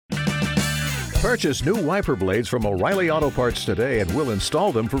Purchase new wiper blades from O'Reilly Auto Parts today and we'll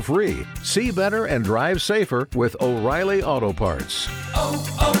install them for free. See better and drive safer with O'Reilly Auto Parts.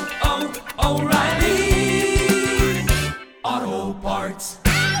 O'Reilly Auto Parts.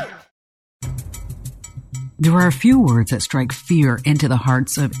 There are a few words that strike fear into the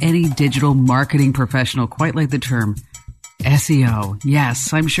hearts of any digital marketing professional, quite like the term SEO.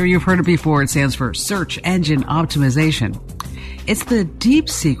 Yes, I'm sure you've heard it before. It stands for Search Engine Optimization. It's the deep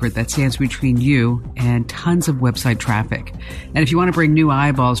secret that stands between you and tons of website traffic. And if you want to bring new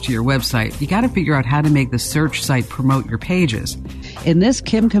eyeballs to your website, you got to figure out how to make the search site promote your pages. In this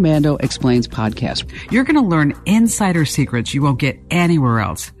Kim Commando Explains podcast, you're going to learn insider secrets you won't get anywhere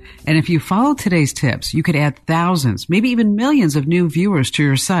else. And if you follow today's tips, you could add thousands, maybe even millions of new viewers to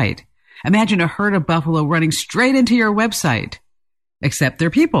your site. Imagine a herd of buffalo running straight into your website. Except they're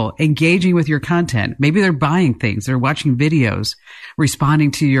people engaging with your content. Maybe they're buying things, they're watching videos,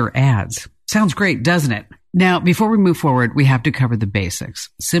 responding to your ads. Sounds great, doesn't it? Now, before we move forward, we have to cover the basics.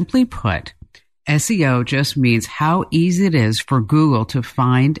 Simply put, SEO just means how easy it is for Google to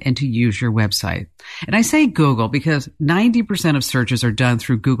find and to use your website. And I say Google because 90% of searches are done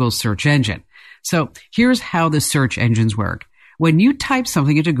through Google's search engine. So here's how the search engines work. When you type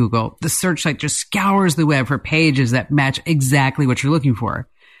something into Google, the search site just scours the web for pages that match exactly what you're looking for.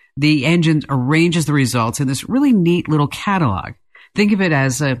 The engine arranges the results in this really neat little catalog. Think of it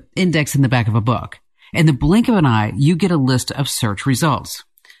as an index in the back of a book. In the blink of an eye, you get a list of search results.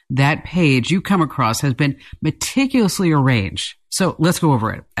 That page you come across has been meticulously arranged. So let's go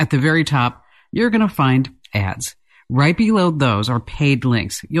over it. At the very top, you're going to find ads. Right below those are paid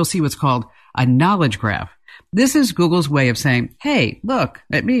links. You'll see what's called a knowledge graph. This is Google's way of saying, hey, look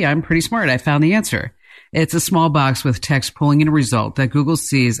at me. I'm pretty smart. I found the answer. It's a small box with text pulling in a result that Google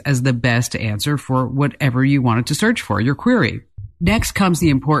sees as the best answer for whatever you wanted to search for, your query. Next comes the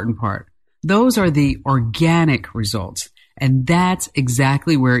important part. Those are the organic results. And that's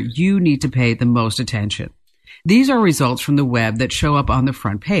exactly where you need to pay the most attention. These are results from the web that show up on the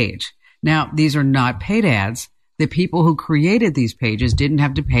front page. Now, these are not paid ads. The people who created these pages didn't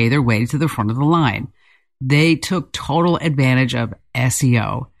have to pay their way to the front of the line. They took total advantage of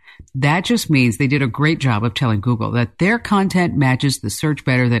SEO. That just means they did a great job of telling Google that their content matches the search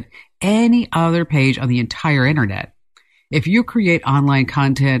better than any other page on the entire internet. If you create online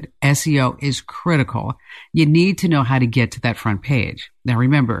content, SEO is critical. You need to know how to get to that front page. Now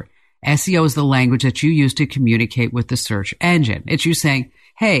remember, SEO is the language that you use to communicate with the search engine. It's you saying,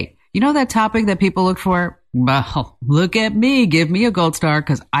 hey, you know that topic that people look for? Well, look at me. Give me a gold star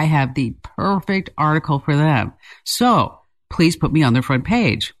because I have the perfect article for them. So please put me on the front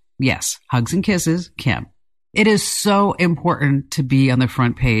page. Yes, hugs and kisses, Kim. It is so important to be on the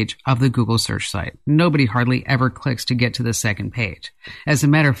front page of the Google search site. Nobody hardly ever clicks to get to the second page. As a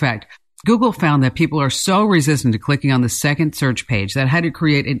matter of fact, Google found that people are so resistant to clicking on the second search page that had to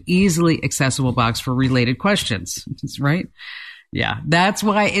create an easily accessible box for related questions, right? Yeah, that's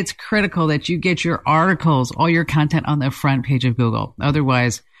why it's critical that you get your articles, all your content on the front page of Google.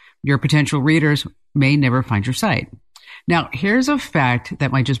 Otherwise, your potential readers may never find your site. Now, here's a fact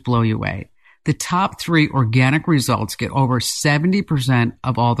that might just blow you away. The top 3 organic results get over 70%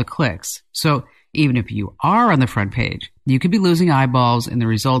 of all the clicks. So even if you are on the front page, you could be losing eyeballs in the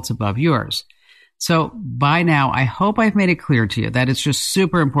results above yours. So by now, I hope I've made it clear to you that it's just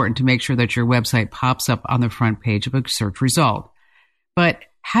super important to make sure that your website pops up on the front page of a search result. But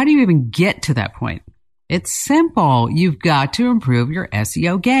how do you even get to that point? It's simple. You've got to improve your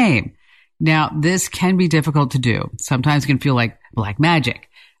SEO game. Now, this can be difficult to do. Sometimes it can feel like black magic.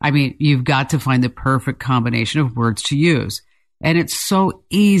 I mean, you've got to find the perfect combination of words to use. And it's so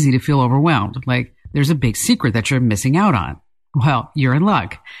easy to feel overwhelmed, like there's a big secret that you're missing out on. Well, you're in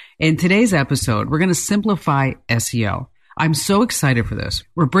luck. In today's episode, we're going to simplify SEO. I'm so excited for this.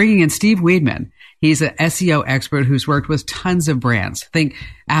 We're bringing in Steve Weedman. He's an SEO expert who's worked with tons of brands. Think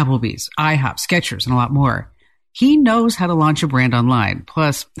Applebee's, IHOP, Skechers, and a lot more. He knows how to launch a brand online,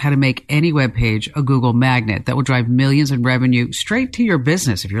 plus how to make any web page a Google magnet that will drive millions in revenue straight to your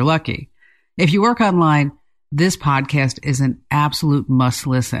business if you're lucky. If you work online, this podcast is an absolute must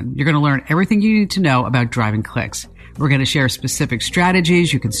listen. You're going to learn everything you need to know about driving clicks. We're going to share specific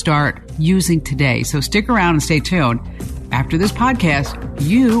strategies you can start using today. So stick around and stay tuned. After this podcast,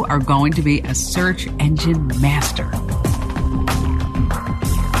 you are going to be a search engine master.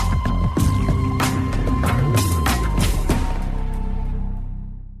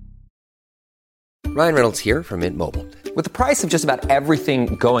 Ryan Reynolds here from Mint Mobile. With the price of just about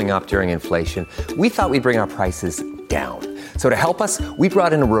everything going up during inflation, we thought we'd bring our prices down. So to help us, we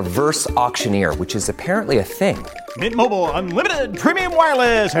brought in a reverse auctioneer, which is apparently a thing. Mint Mobile Unlimited Premium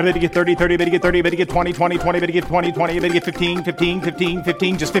Wireless. How to get 30, 30, bit to get 30, bit to get 20, 20, 20, bit to get 20, 20, bit to get 15, 15, 15,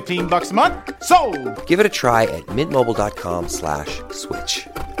 15, just $15 a month? Sold! Give it a try at mintmobile.com/switch.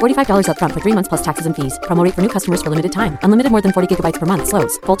 $45 up front for 3 months plus taxes and fees. Promo rate for new customers for limited time. Unlimited more than 40 gigabytes per month.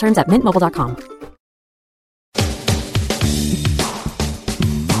 Slows full terms at mintmobile.com.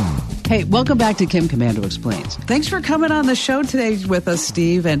 Hey, welcome back to Kim Komando Explains. Thanks for coming on the show today with us,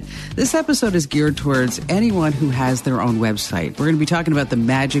 Steve. And this episode is geared towards anyone who has their own website. We're going to be talking about the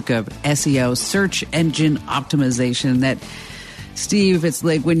magic of SEO, search engine optimization. That, Steve, it's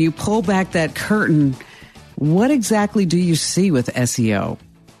like when you pull back that curtain, what exactly do you see with SEO?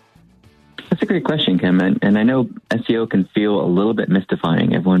 That's a great question, Kim. And I know SEO can feel a little bit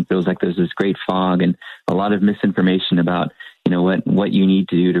mystifying. Everyone feels like there's this great fog and a lot of misinformation about what you need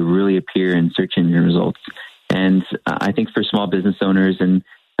to do to really appear in search engine results. And I think for small business owners and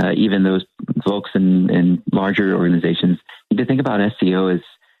even those folks in larger organizations, you need to think about SEO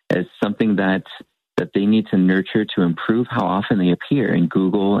as something that they need to nurture to improve how often they appear in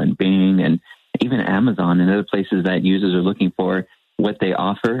Google and Bing and even Amazon and other places that users are looking for what they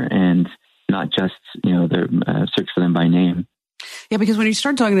offer and not just their search for them by name. Yeah, because when you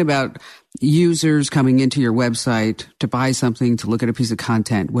start talking about users coming into your website to buy something, to look at a piece of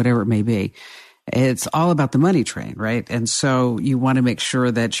content, whatever it may be, it's all about the money train, right? And so you want to make sure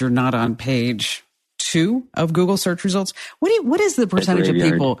that you're not on page 2 of Google search results. What is the percentage of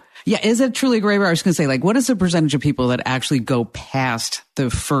people? Yeah, is it truly a graveyard? I was going to say, what is the percentage of people that actually go past the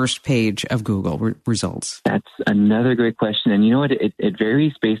first page of Google results? That's another great question. And you know what? It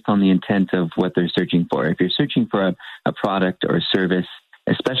varies based on the intent of what they're searching for. If you're searching for a product or a service,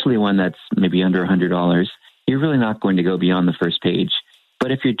 especially one that's maybe under $100, you're really not going to go beyond the first page.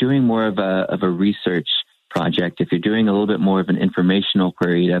 But if you're doing more of a research project, if you're doing a little bit more of an informational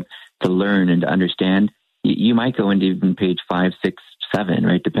query to learn and to understand, you might go into even page 5, 6, 7,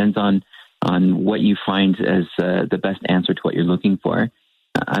 right? Depends on what you find as the best answer to what you're looking for.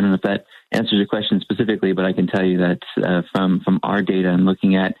 I don't know if that answers your question specifically, but I can tell you that from our data and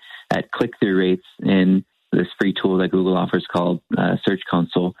looking at click-through rates in this free tool that Google offers called Search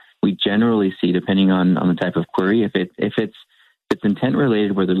Console, we generally see, depending on the type of query, if it's intent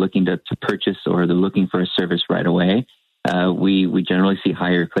related where they're looking to purchase or they're looking for a service right away, we generally see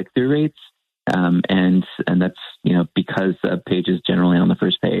higher click-through rates. And that's, because the page is generally on the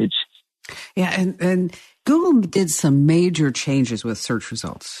first page. Yeah. And Google did some major changes with search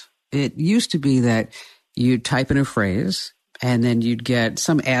results. It used to be that you'd type in a phrase and then you'd get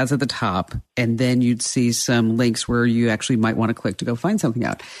some ads at the top and then you'd see some links where you actually might want to click to go find something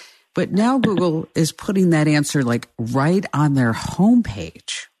out. But now Google is putting that answer right on their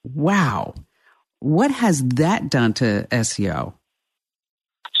homepage. Wow. What has that done to SEO?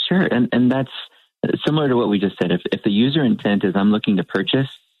 Sure. And that's similar to what we just said. If the user intent is I'm looking to purchase,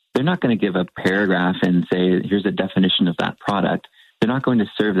 they're not going to give a paragraph and say, here's a definition of that product. They're not going to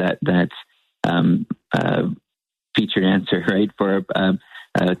serve that featured answer, right, for a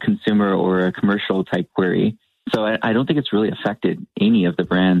consumer or a commercial type query. So I don't think it's really affected any of the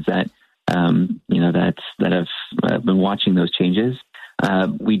brands that have been watching those changes.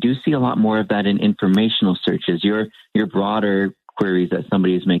 We do see a lot more of that in informational searches. Your broader queries that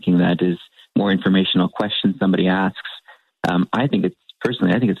somebody is making, that is more informational questions somebody asks. I think it's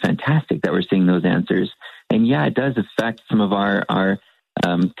fantastic that we're seeing those answers. And yeah, it does affect some of our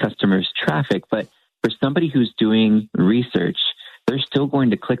customers' traffic, but for somebody who's doing research, they're still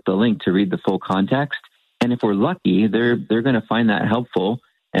going to click the link to read the full context. And if we're lucky, they're going to find that helpful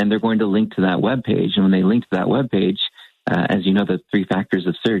and they're going to link to that web page. And when they link to that web page, as you know, the 3 factors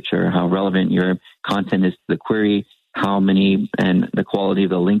of search are how relevant your content is to the query, how many and the quality of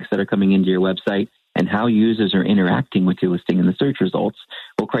the links that are coming into your website, and how users are interacting with your listing in the search results.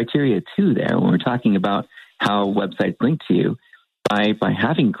 Well, criteria 2 there, when we're talking about how websites link to you, by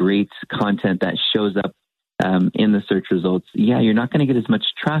having great content that shows up in the search results, you're not going to get as much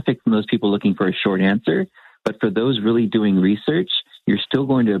traffic from those people looking for a short answer. But for those really doing research, you're still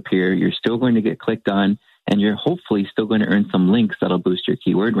going to appear, you're still going to get clicked on, and you're hopefully still going to earn some links that'll boost your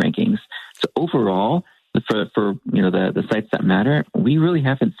keyword rankings. So overall, for the sites that matter, we really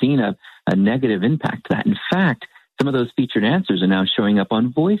haven't seen a negative impact to that. In fact, some of those featured answers are now showing up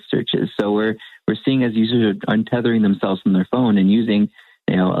on voice searches. So we're seeing as users are untethering themselves from their phone and using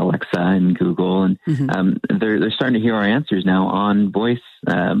Alexa and Google, and they're starting to hear our answers now on voice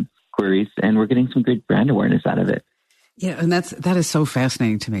queries, and we're getting some good brand awareness out of it. Yeah, and that is so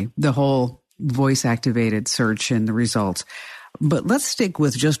fascinating to me, the whole voice-activated search and the results. But let's stick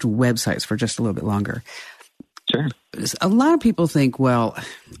with just websites for just a little bit longer. Sure. A lot of people think, well,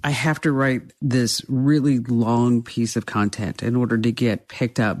 I have to write this really long piece of content in order to get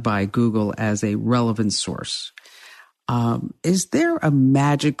picked up by Google as a relevant source. Is there a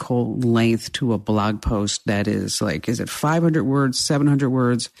magical length to a blog post that is like, is it 500 words, 700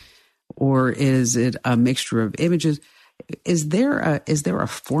 words, or is it a mixture of images? Is there a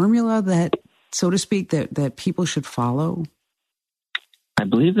formula that, so to speak, that people should follow? I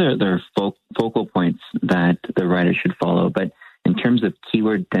believe there are focal points that the writer should follow, but in terms of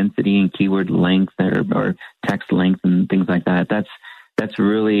keyword density and keyword length or text length and things like that, that's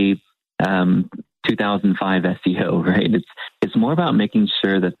really 2005 SEO, right? It's more about making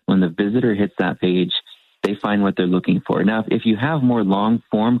sure that when the visitor hits that page, they find what they're looking for. Now, if you have more long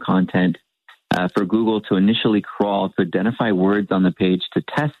form content for Google to initially crawl to identify words on the page to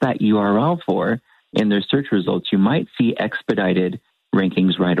test that URL for in their search results, you might see expedited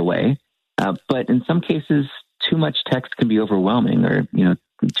rankings right away. But in some cases, too much text can be overwhelming, or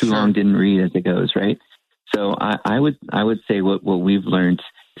too long didn't read as it goes, right? So I would say what we've learned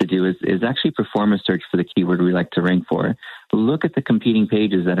to do is actually perform a search for the keyword we like to rank for. Look at the competing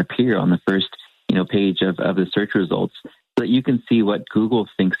pages that appear on the first page of the search results, so that you can see what Google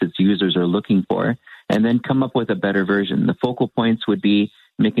thinks its users are looking for, and then come up with a better version. The focal points would be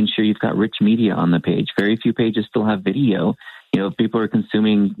making sure you've got rich media on the page. Very few pages still have video. People are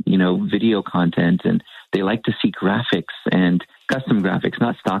consuming, video content, and they like to see graphics and custom graphics,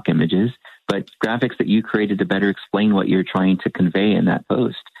 not stock images, but graphics that you created to better explain what you're trying to convey in that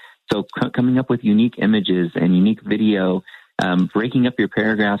post. So coming up with unique images and unique video, breaking up your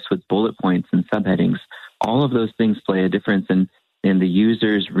paragraphs with bullet points and subheadings, all of those things play a difference in the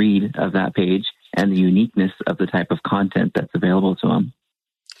user's read of that page and the uniqueness of the type of content that's available to them.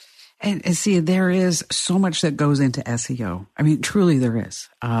 And see, there is so much that goes into SEO. I mean, truly there is.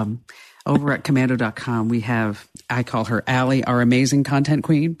 Over at Commando.com, we have, I call her Allie, our amazing content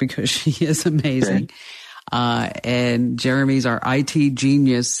queen, because she is amazing. Right. And Jeremy's our IT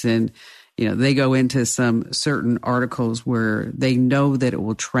genius. And, they go into some certain articles where they know that it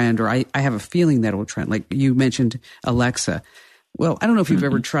will trend, or I have a feeling that it will trend. Like you mentioned Alexa. Well, I don't know if you've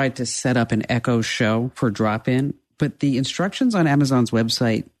ever tried to set up an Echo Show for drop-in, but the instructions on Amazon's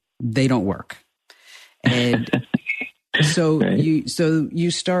website, they don't work. And so right. you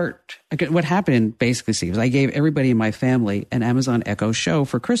start, what happened basically, Steve, is I gave everybody in my family an Amazon Echo Show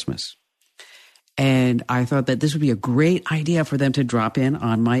for Christmas. And I thought that this would be a great idea for them to drop in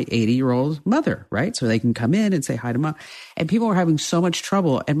on my 80-year-old mother, right? So they can come in and say hi to mom. And people were having so much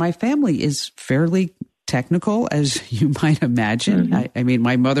trouble. And my family is fairly technical, as you might imagine. Mm-hmm. I mean,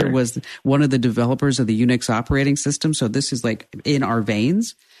 my mother was one of the developers of the Unix operating system. So this is like in our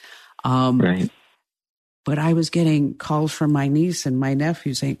veins. Right. But I was getting calls from my niece and my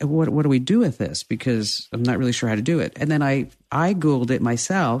nephew saying, what do we do with this? Because I'm not really sure how to do it. And then I Googled it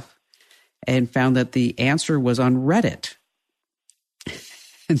myself and found that the answer was on Reddit.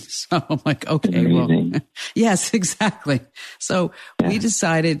 And so I'm like, okay, well, yes, exactly. So we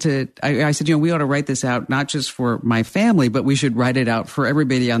decided I said, we ought to write this out, not just for my family, but we should write it out for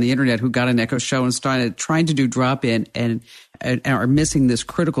everybody on the internet who got an Echo Show and started trying to do drop-in and are missing this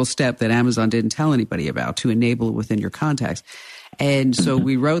critical step that Amazon didn't tell anybody about to enable it within your contacts. And so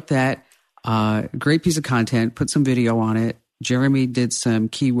we wrote that great piece of content, put some video on it. Jeremy did some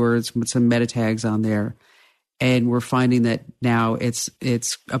keywords with some meta tags on there. And we're finding that now it's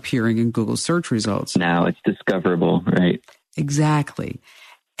appearing in Google search results. Now it's discoverable, right? Exactly.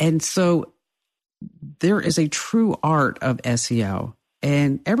 And so there is a true art of SEO.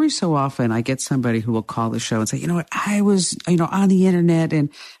 And every so often I get somebody who will call the show and say, I was, on the internet and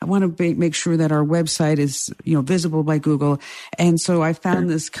I want to make sure that our website is, visible by Google. And so I found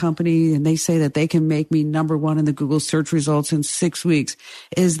this company and they say that they can make me number one in the Google search results in 6 weeks.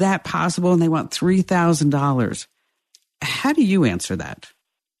 Is that possible? And they want $3,000. How do you answer that?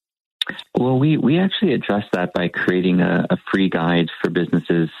 Well, we actually address that by creating a free guide for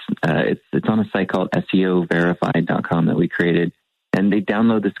businesses. It's on a site called SEOverified.com that we created. And they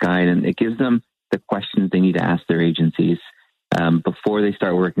download this guide, and it gives them the questions they need to ask their agencies before they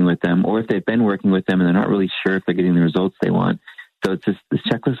start working with them, or if they've been working with them and they're not really sure if they're getting the results they want. So it's this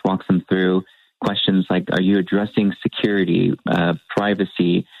checklist walks them through questions like, are you addressing security,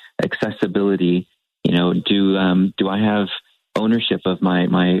 privacy, accessibility? Do I have ownership of my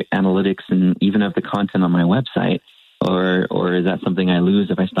analytics and even of the content on my website, or is that something I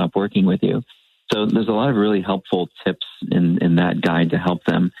lose if I stop working with you? So there's a lot of really helpful tips in that guide to help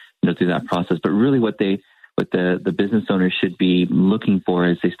them through that process. But really what the business owners should be looking for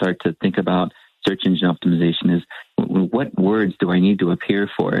as they start to think about search engine optimization is what words do I need to appear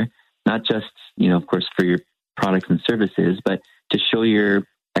for? Not just, of course, for your products and services, but to show your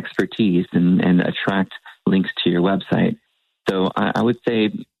expertise and attract links to your website. So I would say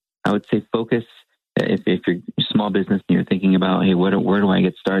focus. If you're a small business and you're thinking about, hey, where do I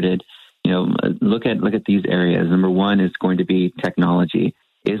get started? Look at these areas. Number one is going to be technology.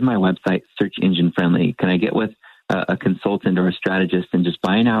 Is my website search engine friendly? Can I get with a consultant or a strategist and just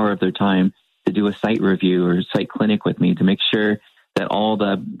buy an hour of their time to do a site review or site clinic with me to make sure that all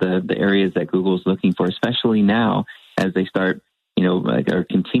the areas that Google's looking for, especially now as they start, or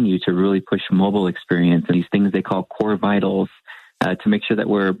continue to really push mobile experience and these things they call core vitals, to make sure that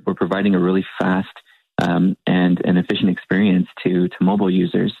we're providing a really fast and an efficient experience to mobile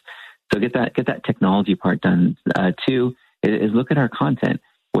users. So get that technology part done. Two is look at our content.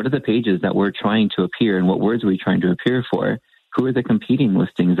 What are the pages that we're trying to appear, and what words are we trying to appear for? Who are the competing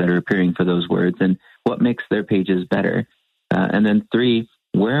listings that are appearing for those words, and what makes their pages better? And then three,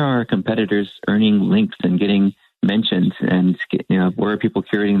 where are our competitors earning links and getting mentioned, and where are people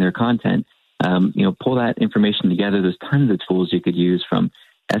curating their content? Pull that information together. There's tons of tools you could use from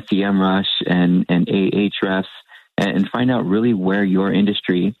SEMrush and Ahrefs, and find out really where your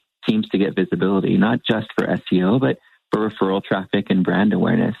industry seems to get visibility, not just for SEO, but for referral traffic and brand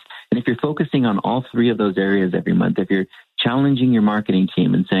awareness. And if you're focusing on all three of those areas every month, if you're challenging your marketing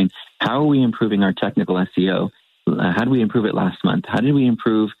team and saying, how are we improving our technical SEO? How did we improve it last month? How did we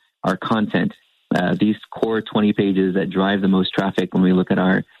improve our content? These core 20 pages that drive the most traffic when we look at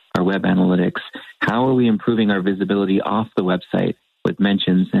our web analytics. How are we improving our visibility off the website with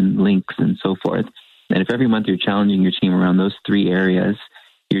mentions and links and so forth? And if every month you're challenging your team around those three areas,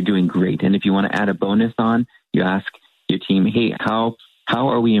 you're doing great. And if you want to add a bonus on, you ask your team, hey, how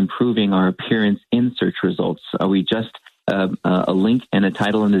are we improving our appearance in search results? Are we just a link and a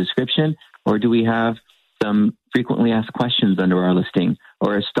title in the description, or do we have some frequently asked questions under our listing,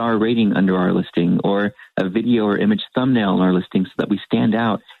 or a star rating under our listing, or a video or image thumbnail in our listing so that we stand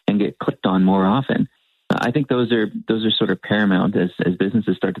out and get clicked on more often? I think those are sort of paramount as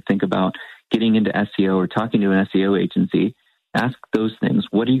businesses start to think about getting into SEO or talking to an SEO agency. Ask those things.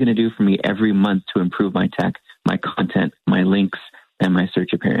 What are you going to do for me every month to improve my tech, my content, my links, and my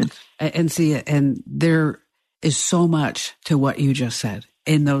search appearance? And there is so much to what you just said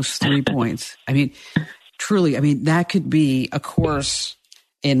in those 3 points. I mean, truly, that could be a course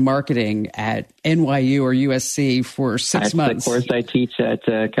in marketing at NYU or USC for 6 months. That's the course I teach at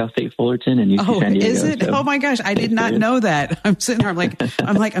Cal State Fullerton and UC San Diego. Is it? So oh my gosh, I did not know that. I'm sitting there,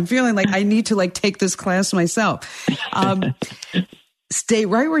 I'm feeling like I need to take this class myself. Stay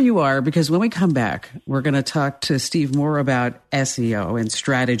right where you are, because when we come back, we're going to talk to Steve more about SEO and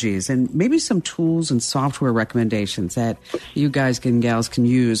strategies and maybe some tools and software recommendations that you guys and gals can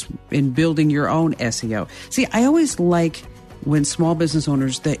use in building your own SEO. See, I always like when small business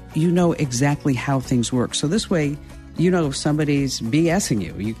owners that exactly how things work. So this way, if somebody's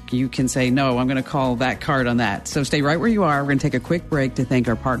BSing you can say, no, I'm going to call that card on that. So stay right where you are. We're going to take a quick break to thank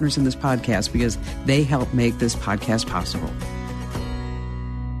our partners in this podcast because they help make this podcast possible.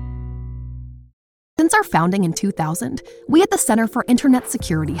 Since our founding in 2000, we at the Center for Internet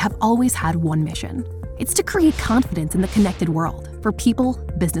Security have always had one mission. It's to create confidence in the connected world for people,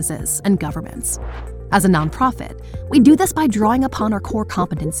 businesses, and governments. As a nonprofit, we do this by drawing upon our core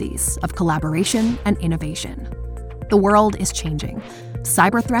competencies of collaboration and innovation. The world is changing,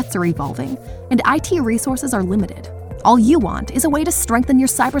 cyber threats are evolving, and IT resources are limited. All you want is a way to strengthen your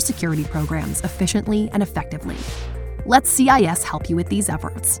cybersecurity programs efficiently and effectively. Let CIS help you with these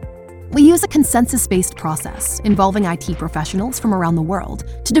efforts. We use a consensus-based process involving IT professionals from around the world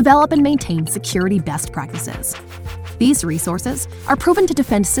to develop and maintain security best practices. These resources are proven to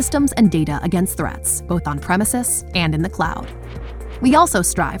defend systems and data against threats, both on premises and in the cloud. We also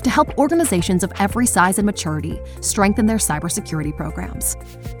strive to help organizations of every size and maturity strengthen their cybersecurity programs.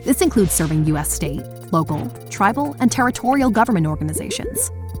 This includes serving U.S. state, local, tribal, and territorial government organizations.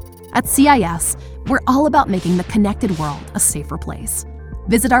 At CIS, we're all about making the connected world a safer place.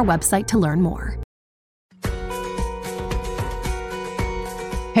 Visit our website to learn more.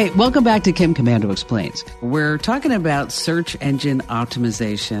 Hey, welcome back to Kim Komando Explains. We're talking about search engine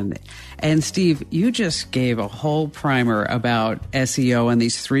optimization. And Steve, you just gave a whole primer about SEO and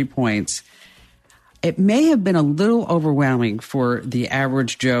these 3 points. It may have been a little overwhelming for the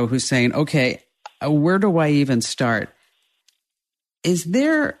average Joe who's saying, okay, where do I even start? Is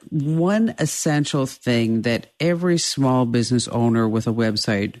there one essential thing that every small business owner with a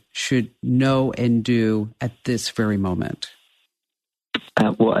website should know and do at this very moment?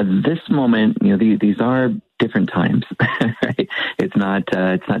 Well, at this moment, these are different times, right? It's not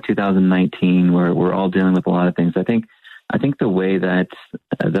 2019 where we're all dealing with a lot of things. I think I think the way that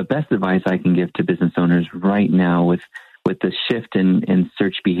the best advice I can give to business owners right now with the shift in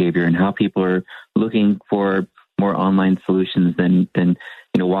search behavior and how people are looking for more online solutions than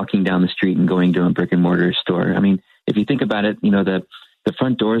walking down the street and going to a brick and mortar store. I mean, if you think about it, the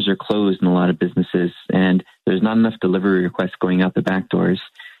front doors are closed in a lot of businesses, and there's not enough delivery requests going out the back doors.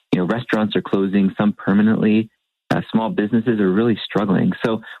 Restaurants are closing, some permanently. Small businesses are really struggling.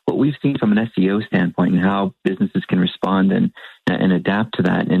 So what we've seen from an SEO standpoint and how businesses can respond and adapt to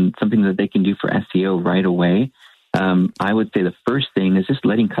that, and something that they can do for SEO right away, I would say the first thing is just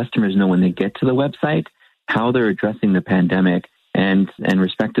letting customers know when they get to the website how they're addressing the pandemic and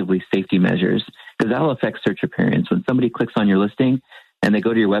respectively safety measures, because that'll affect search appearance. When somebody clicks on your listing and they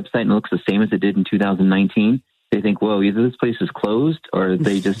go to your website and it looks the same as it did in 2019, they think, whoa, either this place is closed or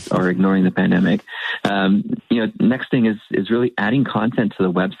they just are ignoring the pandemic. Next thing is really adding content to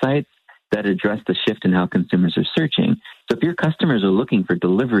the website that address the shift in how consumers are searching. So if your customers are looking for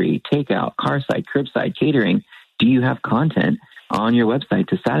delivery, takeout, carside, curbside, catering, do you have content on your website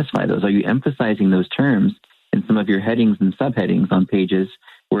to satisfy those? Are you emphasizing those terms in some of your headings and subheadings on pages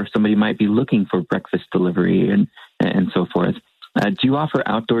where somebody might be looking for breakfast delivery and so forth? Do you offer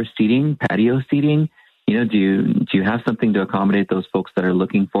outdoor seating, patio seating? Do you have something to accommodate those folks that are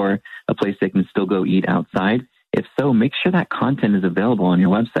looking for a place they can still go eat outside? If so, make sure that content is available on your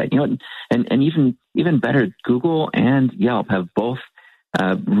website. And even better, Google and Yelp have both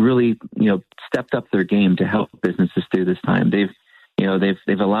really stepped up their game to help businesses through this time.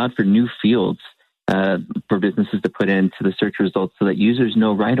 They've allowed for new fields for businesses to put into the search results so that users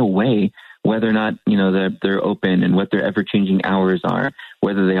know right away whether or not they're open and what their ever-changing hours are,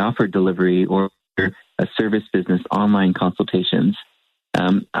 whether they offer delivery or a service business, online consultations.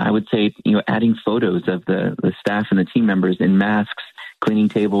 I would say, adding photos of the staff and the team members in masks, cleaning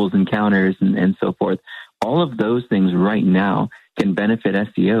tables and counters and so forth. All of those things right now can benefit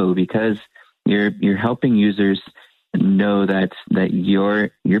SEO because you're helping users know that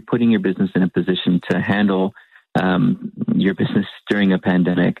you're putting your business in a position to handle your business during a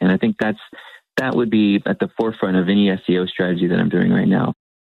pandemic. And I think that would be at the forefront of any SEO strategy that I'm doing right now.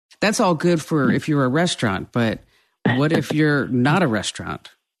 That's all good for if you're a restaurant, but what if you're not a restaurant?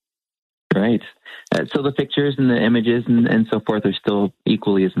 Right. So the pictures and the images and so forth are still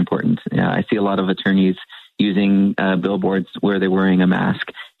equally as important. I see a lot of attorneys using billboards where they're wearing a mask,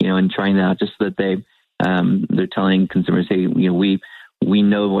 and trying that out just so that they're telling consumers, hey, we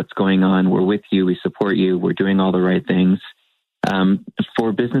know what's going on. We're with you. We support you. We're doing all the right things.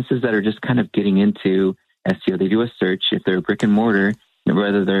 For businesses that are just kind of getting into SEO, they do a search. If they're a brick and mortar,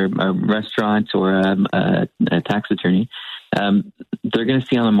 whether they're a restaurant or a tax attorney, they're going to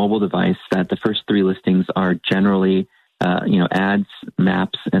see on a mobile device that the first three listings are generally, ads,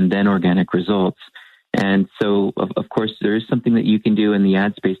 maps, and then organic results. And so, of course, there is something that you can do in the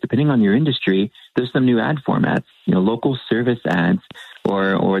ad space. Depending on your industry, there's some new ad formats. Local service ads,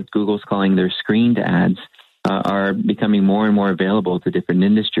 or what Google's calling their screened ads, are becoming more and more available to different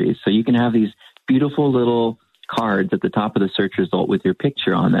industries. So you can have these beautiful little cards at the top of the search result with your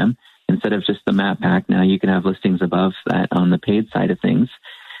picture on them. Instead of just the map pack, now you can have listings above that on the paid side of things.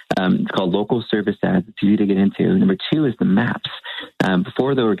 It's called local service ads. It's easy to get into. Number two is the maps.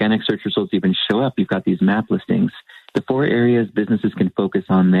 Before the organic search results even show up, you've got these map listings. The 4 areas businesses can focus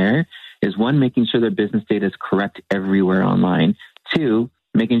on there is 1, making sure their business data is correct everywhere online. 2,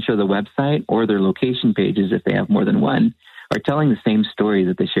 making sure the website or their location pages, if they have more than one, are telling the same story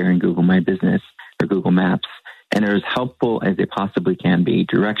that they share in Google My Business or Google Maps, and are as helpful as they possibly can be.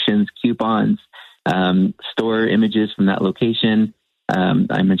 Directions, coupons, store images from that location.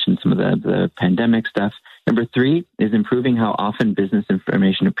 I mentioned some of the pandemic stuff. Number 3 is improving how often business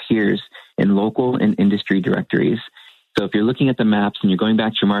information appears in local and industry directories. So if you're looking at the maps and you're going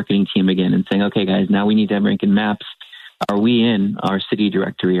back to your marketing team again and saying, okay, guys, now we need to rank in maps. Are we in our city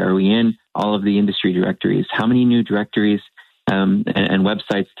directory? Are we in all of the industry directories? How many new directories and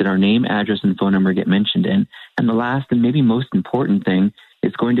websites did our name, address, and phone number get mentioned in? And the last and maybe most important thing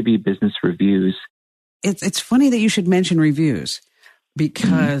is going to be business reviews. It's funny that you should mention reviews,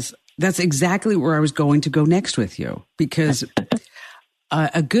 because that's exactly where I was going to go next with you. Because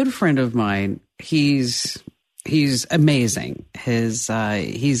a good friend of mine, he's amazing. He's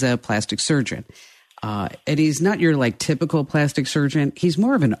a plastic surgeon. And he's not your typical plastic surgeon. He's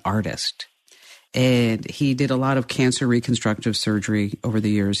more of an artist. And he did a lot of cancer reconstructive surgery over the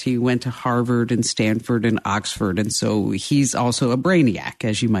years. He went to Harvard and Stanford and Oxford. And so he's also a brainiac,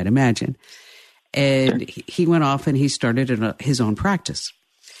 as you might imagine. And he went off and he started his own practice.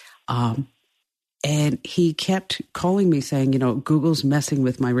 And he kept calling me saying, Google's messing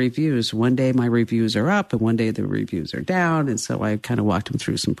with my reviews. One day my reviews are up and one day the reviews are down. And so I kind of walked him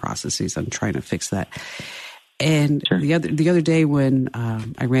through some processes on trying to fix that. And Sure. the other day when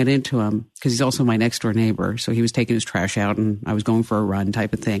I ran into him, because he's also my next door neighbor, so he was taking his trash out and I was going for a run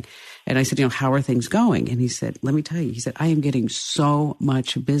type of thing. And I said, how are things going? And he said, let me tell you, he said, I am getting so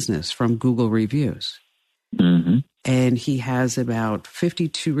much business from Google reviews. Mm-hmm. And he has about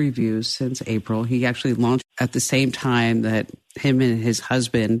 52 reviews since April. He actually launched at the same time that him and his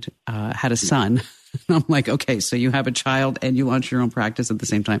husband had a son. I'm like, okay, so you have a child and you launch your own practice at the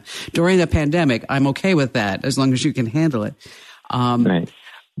same time. During the pandemic, I'm okay with that as long as you can handle it. Right.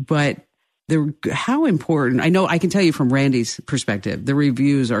 But how important, I know I can tell you from Randy's perspective, the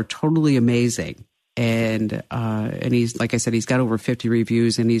reviews are totally amazing. And he's, like I said, he's got over 50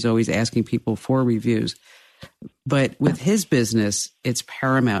 reviews and he's always asking people for reviews. But with his business, it's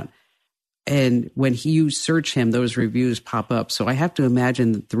paramount. And when you search him, those reviews pop up. So I have to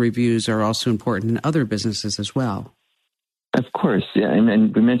imagine that the reviews are also important in other businesses as well. Of course. Yeah.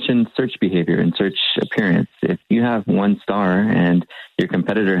 And we mentioned search behavior and search appearance. If you have 1 star and your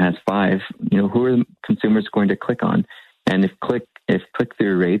competitor has 5, who are the consumers going to click on? And if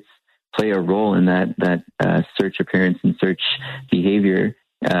click-through rates play a role in that search appearance and search behavior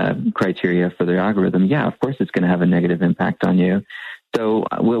criteria for their algorithm, yeah, of course it's going to have a negative impact on you. So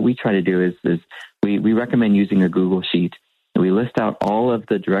what we try to do is we recommend using a Google Sheet. We list out all of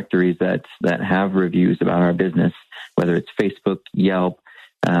the directories that have reviews about our business, whether it's Facebook, Yelp,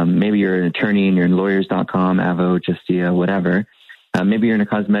 maybe you're an attorney and you're in lawyers.com, Avo, Justia, whatever. Maybe you're in a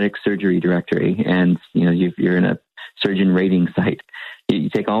cosmetic surgery directory and you're in a surgeon rating site. You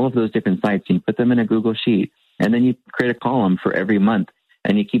take all of those different sites and you put them in a Google Sheet, and then you create a column for every month,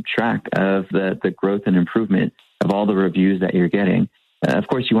 and you keep track of the growth and improvement of all the reviews that you're getting. Of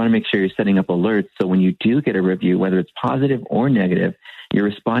course, you want to make sure you're setting up alerts so when you do get a review, whether it's positive or negative, you're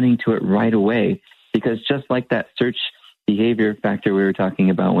responding to it right away. Because just like that search behavior factor we were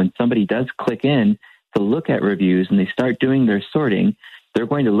talking about, when somebody does click in to look at reviews and they start doing their sorting, they're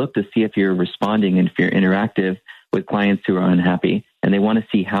going to look to see if you're responding and if you're interactive with clients who are unhappy. And they want to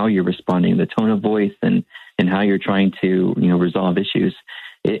see how you're responding, the tone of voice and how you're trying to resolve issues.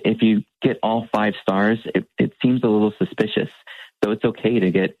 If you get all 5 stars, it seems a little suspicious. So it's okay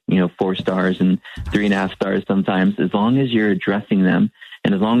to get 4 stars and 3.5 stars sometimes, as long as you're addressing them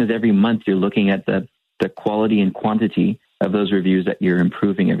and as long as every month you're looking at the quality and quantity of those reviews that you're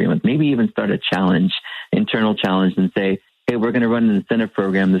improving every month. Maybe even start a challenge, internal challenge, and say, hey, we're going to run an incentive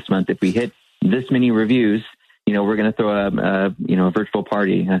program this month. If we hit this many reviews, we're going to throw a virtual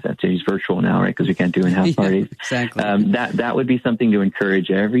party. I have to use virtual now, right? Because we can't do in-house parties. Exactly. That would be something to encourage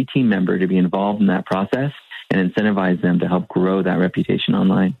every team member to be involved in that process and incentivize them to help grow that reputation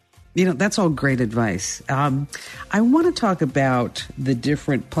online. That's all great advice. I want to talk about the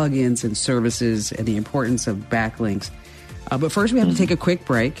different plugins and services and the importance of backlinks. But first, we have to take a quick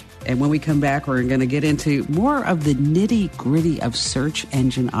break. And when we come back, we're going to get into more of the nitty-gritty of search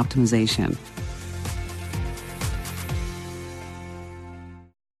engine optimization.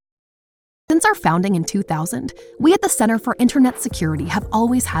 Since our founding in 2000, we at the Center for Internet Security have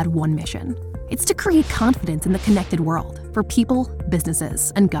always had one mission. It's to create confidence in the connected world for people,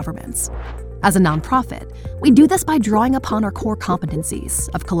 businesses, and governments. As a nonprofit, we do this by drawing upon our core competencies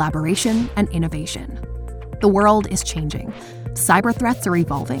of collaboration and innovation. The world is changing, cyber threats are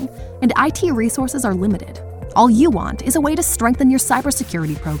evolving, and IT resources are limited. All you want is a way to strengthen your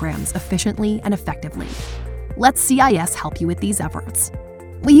cybersecurity programs efficiently and effectively. Let CIS help you with these efforts.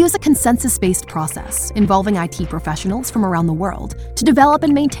 We use a consensus-based process involving IT professionals from around the world to develop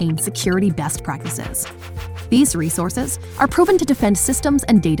and maintain security best practices. These resources are proven to defend systems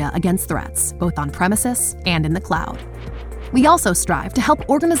and data against threats, both on premises and in the cloud. We also strive to help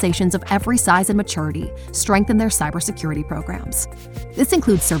organizations of every size and maturity strengthen their cybersecurity programs. This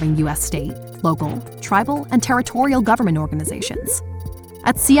includes serving U.S. state, local, tribal, and territorial government organizations.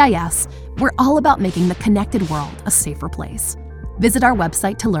 At CIS, we're all about making the connected world a safer place. Visit our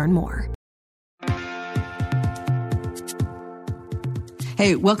website to learn more.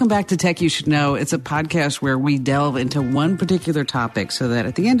 Hey, welcome back to Tech You Should Know. It's a podcast where we delve into one particular topic so that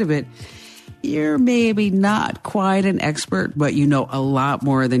at the end of it, you're maybe not quite an expert, but you know a lot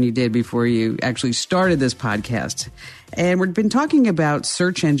more than you did before you actually started this podcast. And we've been talking about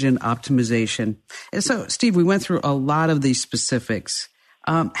search engine optimization. And so, Steve, we went through a lot of these specifics.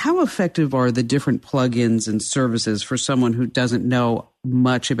 How effective are the different plugins and services for someone who doesn't know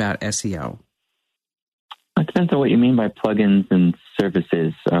much about SEO? It depends on what you mean by plugins and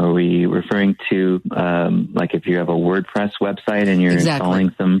services. Are we referring to, like if you have a WordPress website and you're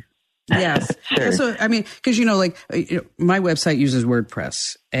installing some Yes. Sure. Yeah, so, I mean, because, my website uses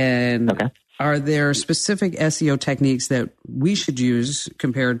WordPress. And are there specific SEO techniques that we should use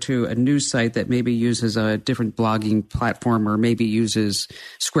compared to a news site that maybe uses a different blogging platform or maybe uses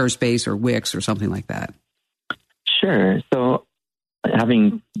Squarespace or Wix or something like that? Sure. So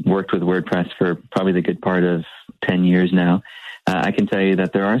having worked with WordPress for probably the good part of 10 years now, I can tell you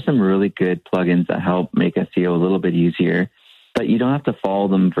that there are some really good plugins that help make SEO a little bit easier, but you don't have to follow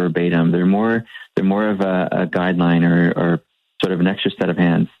them verbatim. They're more of a guideline or sort of an extra set of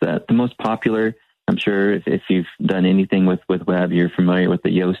hands. The most popular, I'm sure if you've done anything with web, you're familiar with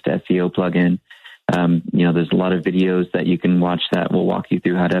the Yoast SEO plugin. There's a lot of videos that you can watch that will walk you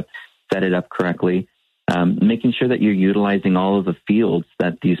through how to set it up correctly. Making sure that you're utilizing all of the fields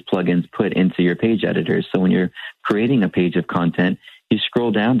that these plugins put into your page editors. So when you're creating a page of content, you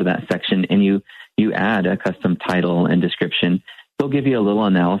scroll down to that section and you add a custom title and description. They'll give you a little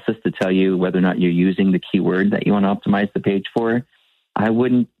analysis to tell you whether or not you're using the keyword that you want to optimize the page for. I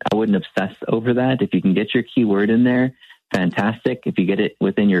wouldn't obsess over that. If you can get your keyword in there, fantastic. If you get it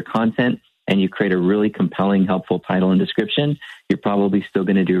within your content and you create a really compelling, helpful title and description, you're probably still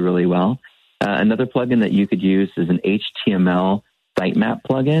going to do really well. Another plugin that you could use is an HTML sitemap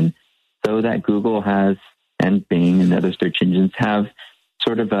plugin, so that Google has, and Bing and other search engines have,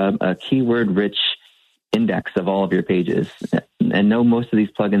 sort of a keyword-rich index of all of your pages. And most of these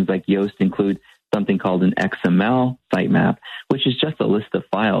plugins like Yoast include something called an XML sitemap, which is just a list of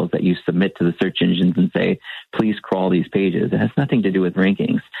files that you submit to the search engines and say, please crawl these pages. It has nothing to do with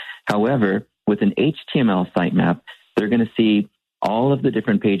rankings. However, with an HTML sitemap, they're going to see all of the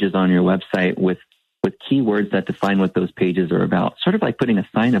different pages on your website with keywords that define what those pages are about. Sort of like putting a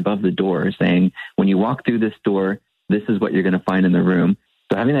sign above the door saying, when you walk through this door, this is what you're going to find in the room.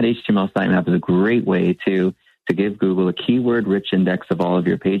 So having that HTML sitemap is a great way to give Google a keyword-rich index of all of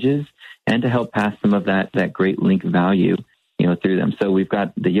your pages and to help pass some of that great link value, through them. So we've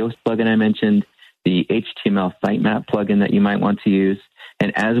got the Yoast plugin I mentioned, the HTML sitemap plugin that you might want to use.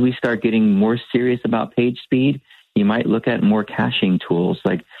 And as we start getting more serious about page speed, you might look at more caching tools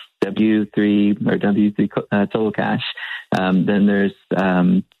like W3 Total Cache. Then there's,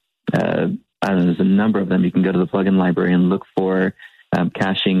 there's a number of them. You can go to the plugin library and look for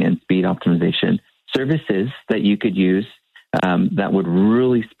caching and speed optimization. Services that you could use that would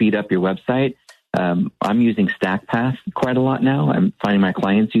really speed up your website. I'm using StackPath quite a lot now. I'm finding my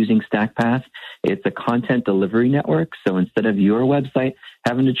clients using StackPath. It's a content delivery network. So instead of your website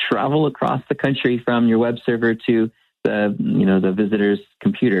having to travel across the country from your web server to the visitor's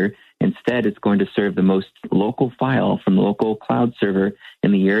computer, instead it's going to serve the most local file from the local cloud server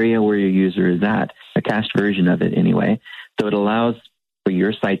in the area where your user is at, a cached version of it anyway. So it allows for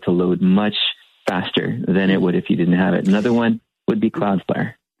your site to load much faster than it would if you didn't have it. Another one would be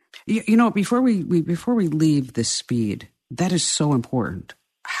Cloudflare. Before we leave the speed, that is so important.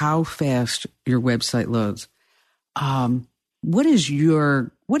 How fast your website loads. What is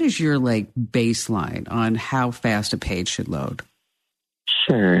your baseline on how fast a page should load?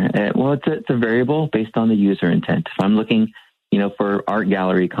 Sure. Well, it's a variable based on the user intent. If I'm looking, for art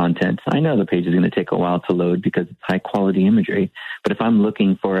gallery content, I know the page is going to take a while to load because it's high quality imagery. But if I'm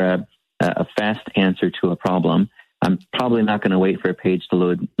looking for a fast answer to a problem, I'm probably not going to wait for a page to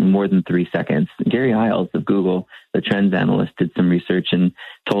load more than 3 seconds. Gary Iles of Google, the trends analyst, did some research and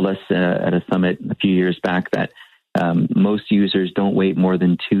told us at a summit a few years back that most users don't wait more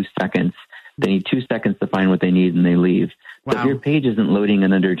than 2 seconds. They need 2 seconds to find what they need and they leave. Wow. So if your page isn't loading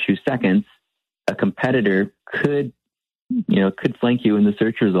in under 2 seconds, a competitor could flank you in the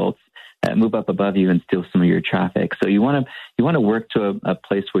search results, move up above you and steal some of your traffic. So you want to work to a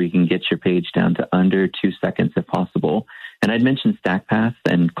place where you can get your page down to under 2 seconds if possible. And I'd mentioned StackPath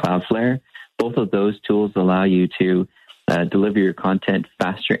and Cloudflare. Both of those tools allow you to deliver your content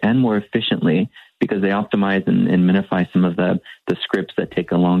faster and more efficiently because they optimize and minify some of the scripts that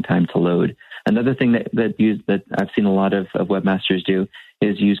take a long time to load. Another thing that I've seen a lot of webmasters do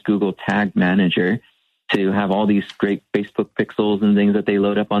is use Google Tag Manager to have all these great Facebook pixels and things that they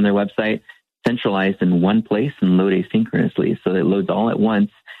load up on their website centralized in one place and load asynchronously. So it loads all at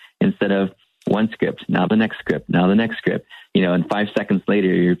once instead of one script, now the next script, now the next script, and 5 seconds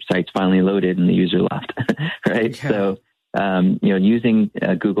later, your site's finally loaded and the user left, right? Yeah. So, using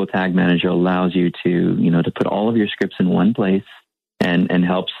Google Tag Manager allows you to put all of your scripts in one place and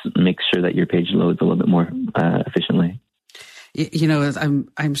helps make sure that your page loads a little bit more efficiently.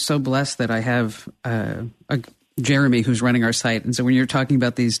 I'm so blessed that I have Jeremy, who's running our site. And so when you're talking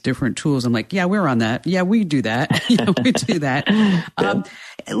about these different tools, I'm like, yeah, we're on that. Yeah, we do that. Yeah, we do that.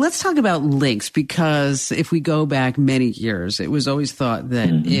 Let's talk about links, because if we go back many years, it was always thought that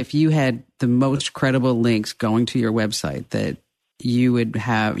if you had the most credible links going to your website, that you would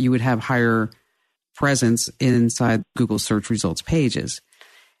have higher presence inside Google search results pages.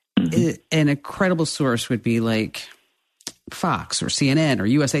 And a credible source would be like Fox or CNN or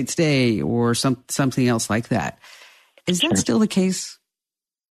USA Today or something else like that. Is that still the case?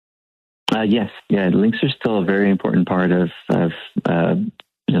 Yes. Yeah. Links are still a very important part of the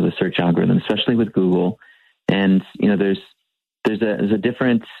search algorithm, especially with Google. And, there's a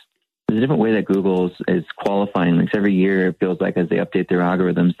different way that Google is qualifying links. Every year, it feels like as they update their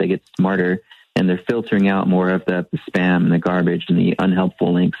algorithms, they get smarter and they're filtering out more of the spam and the garbage and the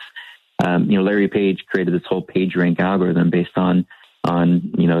unhelpful links. Larry Page created this whole PageRank algorithm based on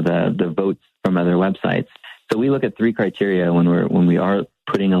the votes from other websites. So we look at 3 criteria when we are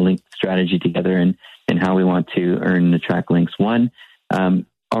putting a link strategy together and how we want to earn and attract links. One,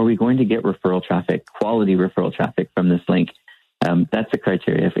 are we going to get referral traffic, quality referral traffic from this link? That's the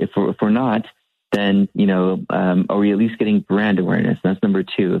criteria. If we're not, then are we at least getting brand awareness? That's number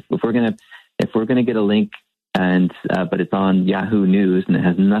 2. If we're gonna get a link but it's on Yahoo News and it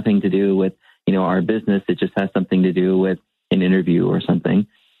has nothing to do with our business, it just has something to do with an interview or something.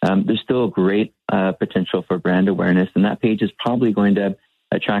 There's still a great potential for brand awareness, and that page is probably going to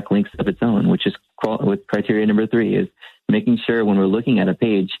attract links of its own, which is with criteria number 3, is making sure when we're looking at a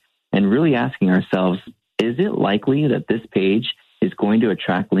page and really asking ourselves, is it likely that this page is going to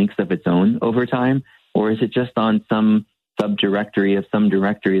attract links of its own over time, or is it just on some subdirectory of some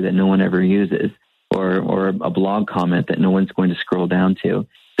directory that no one ever uses, or a blog comment that no one's going to scroll down to? So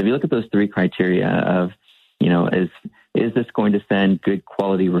if you look at those 3 criteria of, is this going to send good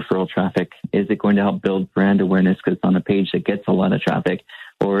quality referral traffic? Is it going to help build brand awareness because it's on a page that gets a lot of traffic?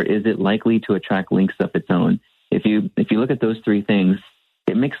 Or is it likely to attract links of its own? If you look at those 3 things,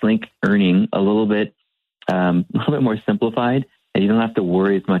 it makes link earning a little bit more simplified, and you don't have to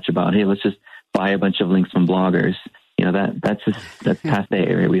worry as much about, hey, let's just buy a bunch of links from bloggers. That's passe,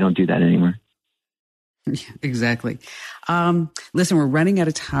 right? We don't do that anymore. Yeah, exactly. Listen, we're running out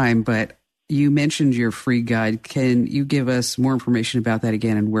of time, but you mentioned your free guide. Can you give us more information about that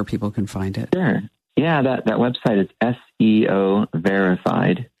again and where people can find it? Sure. Yeah, that website is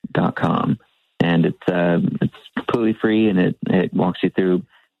SEOverified.com. And it's completely free, and it walks you through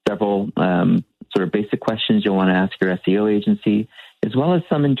several sort of basic questions you'll want to ask your SEO agency, as well as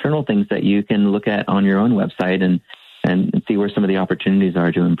some internal things that you can look at on your own website and see where some of the opportunities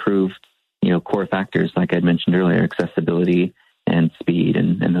are to improve, core factors like I'd mentioned earlier, accessibility and speed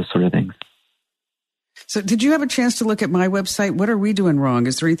and those sort of things. So did you have a chance to look at my website? What are we doing wrong?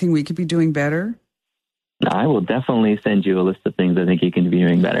 Is there anything we could be doing better? I will definitely send you a list of things I think you can be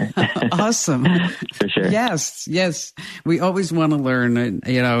doing better. Awesome. For sure. Yes. We always want to learn.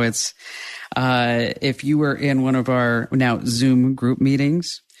 It's if you were in one of our now Zoom group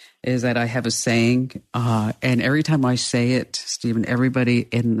meetings, is that I have a saying, and every time I say it, Stephen, everybody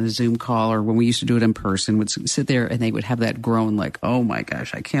in the Zoom call, or when we used to do it in person, would sit there and they would have that groan like, oh my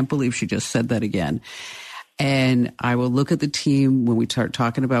gosh, I can't believe she just said that again. And I will look at the team when we start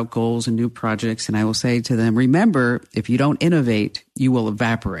talking about goals and new projects, and I will say to them, remember, if you don't innovate, you will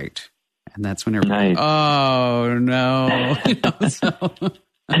evaporate. And that's when everybody, oh no.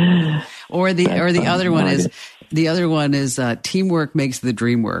 Or the other one is teamwork makes the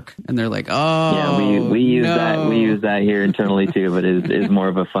dream work, and they're like, oh yeah, we use that. We use that here internally too, but it is more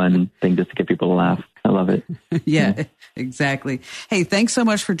of a fun thing just to get people to laugh. I love it. Yeah, exactly. Hey, thanks so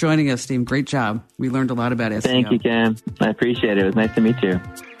much for joining us, Steve. Great job. We learned a lot about SEO. Thank you, Cam. I appreciate it. It was nice to meet you.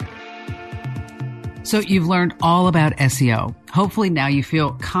 So you've learned all about SEO. Hopefully now you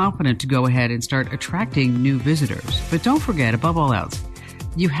feel confident to go ahead and start attracting new visitors. But don't forget, above all else,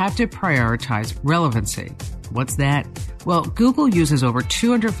 you have to prioritize relevancy. What's that? Well, Google uses over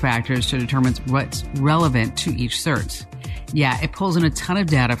 200 factors to determine what's relevant to each search. Yeah, it pulls in a ton of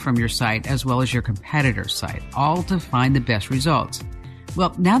data from your site as well as your competitor's site, all to find the best results.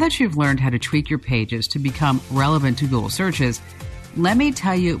 Well, now that you've learned how to tweak your pages to become relevant to Google searches, let me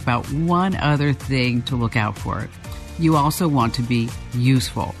tell you about one other thing to look out for. You also want to be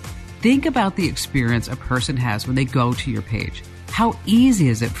useful. Think about the experience a person has when they go to your page. How easy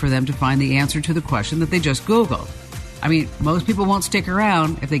is it for them to find the answer to the question that they just Googled? I mean, most people won't stick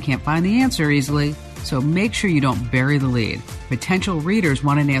around if they can't find the answer easily, so make sure you don't bury the lead. Potential readers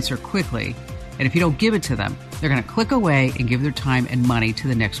want an answer quickly, and if you don't give it to them, they're going to click away and give their time and money to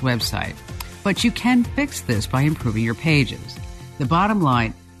the next website. But you can fix this by improving your pages. The bottom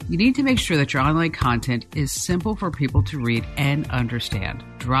line, You need to make sure that your online content is simple for people to read and understand.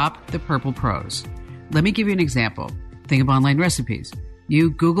 Drop the purple prose. Let me give you an example. Think of online recipes. You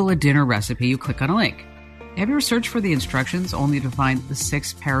Google a dinner recipe, you click on a link. Have you ever searched for the instructions only to find the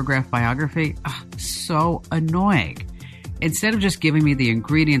 6-paragraph biography? So annoying. Instead of just giving me the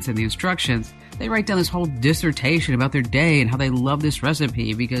ingredients and the instructions, they write down this whole dissertation about their day and how they love this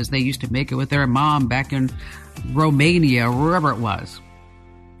recipe because they used to make it with their mom back in Romania or wherever it was.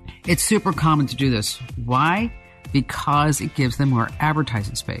 It's super common to do this. Why? Because it gives them more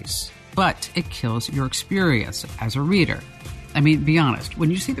advertising space, but it kills your experience as a reader. I mean, be honest.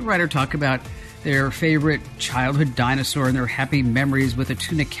 When you see the writer talk about their favorite childhood dinosaur and their happy memories with a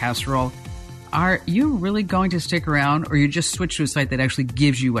tuna casserole, are you really going to stick around, or you just switch to a site that actually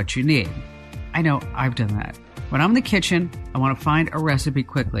gives you what you need? I know I've done that. When I'm in the kitchen, I want to find a recipe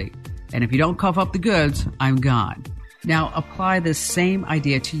quickly. And if you don't cough up the goods, I'm gone. Now, apply this same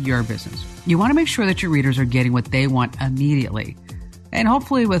idea to your business. You want to make sure that your readers are getting what they want immediately. And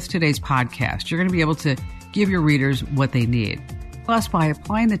hopefully with today's podcast, you're going to be able to give your readers what they need. Plus, by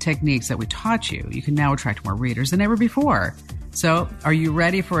applying the techniques that we taught you, you can now attract more readers than ever before. So, are you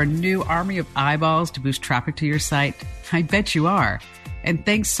ready for a new army of eyeballs to boost traffic to your site? I bet you are. And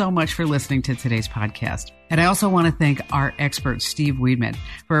thanks so much for listening to today's podcast. And I also want to thank our expert, Steve Weidman,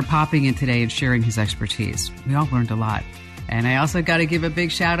 for popping in today and sharing his expertise. We all learned a lot. And I also got to give a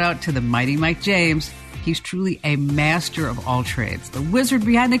big shout out to the mighty Mike James. He's truly a master of all trades, the wizard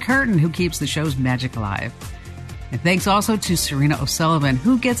behind the curtain who keeps the show's magic alive. And thanks also to Serena O'Sullivan,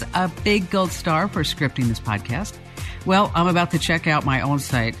 who gets a big gold star for scripting this podcast. Well, I'm about to check out my own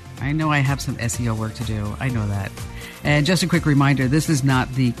site. I know I have some SEO work to do. I know that. And just a quick reminder, this is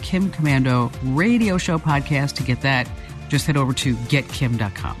not the Kim Komando radio show podcast. To get that, just head over to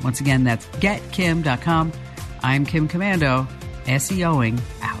getkim.com. Once again, that's getkim.com. I'm Kim Komando, SEOing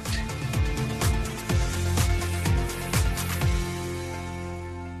out.